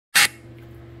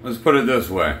Let's put it this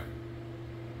way.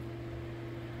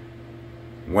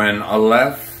 When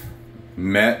Aleph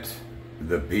met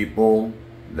the people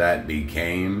that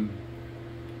became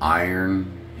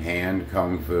Iron Hand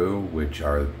Kung Fu, which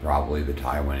are probably the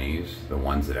Taiwanese, the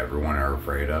ones that everyone are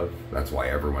afraid of. That's why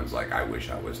everyone's like, I wish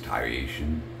I was Thai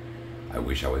Asian. I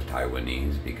wish I was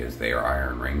Taiwanese, because they are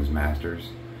iron rings masters.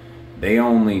 They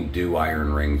only do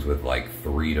iron rings with like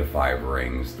 3 to 5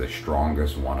 rings. The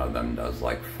strongest one of them does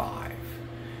like 5.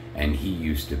 And he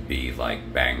used to be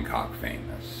like Bangkok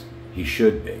famous. He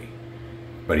should be,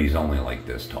 but he's only like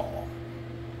this tall.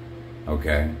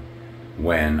 Okay?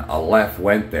 When Aleph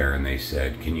went there and they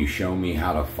said, can you show me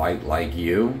how to fight like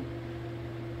you?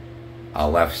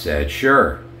 Aleph said,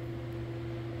 sure,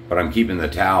 but I'm keeping the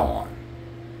towel on.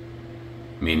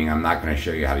 Meaning I'm not going to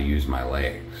show you how to use my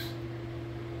legs.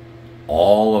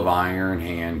 All of Iron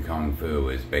Hand Kung Fu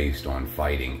is based on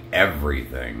fighting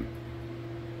everything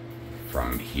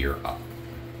from here up.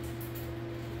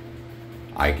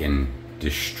 I can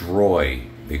destroy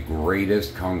the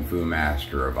greatest Kung Fu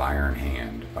master of Iron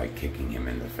Hand by kicking him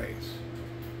in the face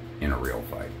in a real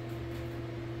fight.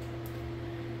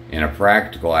 In a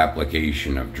practical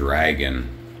application of Dragon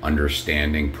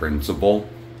understanding principle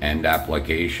and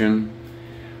application,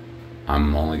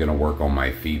 I'm only going to work on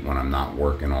my feet when I'm not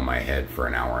working on my head for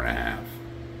an hour and a half.